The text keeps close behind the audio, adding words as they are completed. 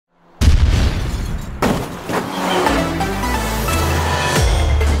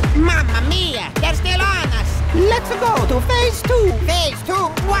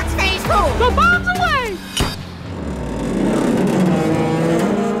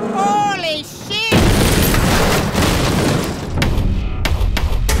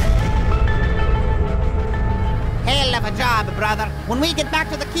When we get back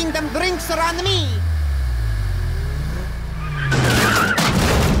to the kingdom, drinks are on me.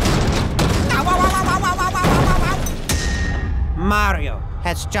 Mario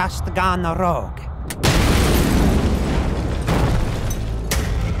has just gone rogue.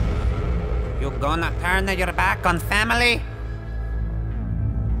 You gonna turn your back on family?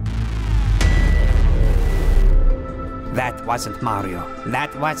 That wasn't Mario.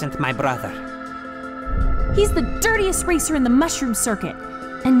 That wasn't my brother. He's the dirtiest racer in the mushroom circuit.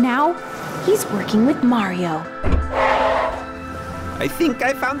 And now, he's working with Mario. I think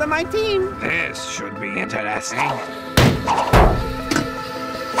I found my team. This should be interesting.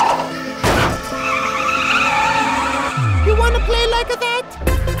 You wanna play like that?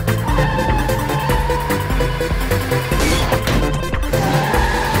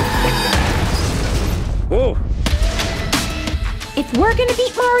 Whoa! If we're gonna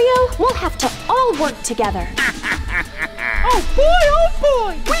beat Mario, we'll have to all work together. Oh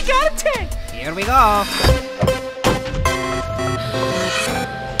boy, we got a tank! Here we go.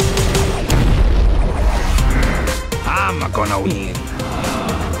 I'm gonna win.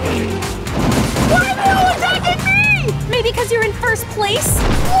 Why are you attacking me? Maybe because you're in first place?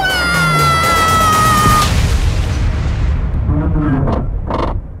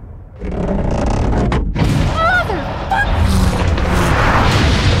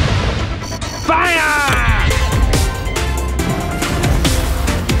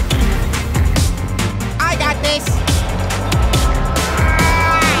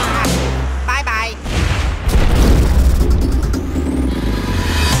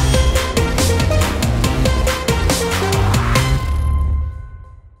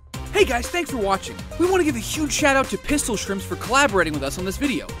 Hey guys, thanks for watching. We want to give a huge shout out to Pistol Shrimps for collaborating with us on this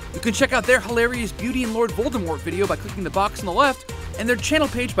video. You can check out their hilarious Beauty and Lord Voldemort video by clicking the box on the left, and their channel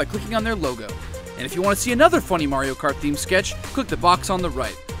page by clicking on their logo. And if you want to see another funny Mario Kart themed sketch, click the box on the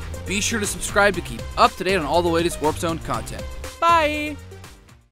right. Be sure to subscribe to keep up to date on all the latest Warp Zone content. Bye!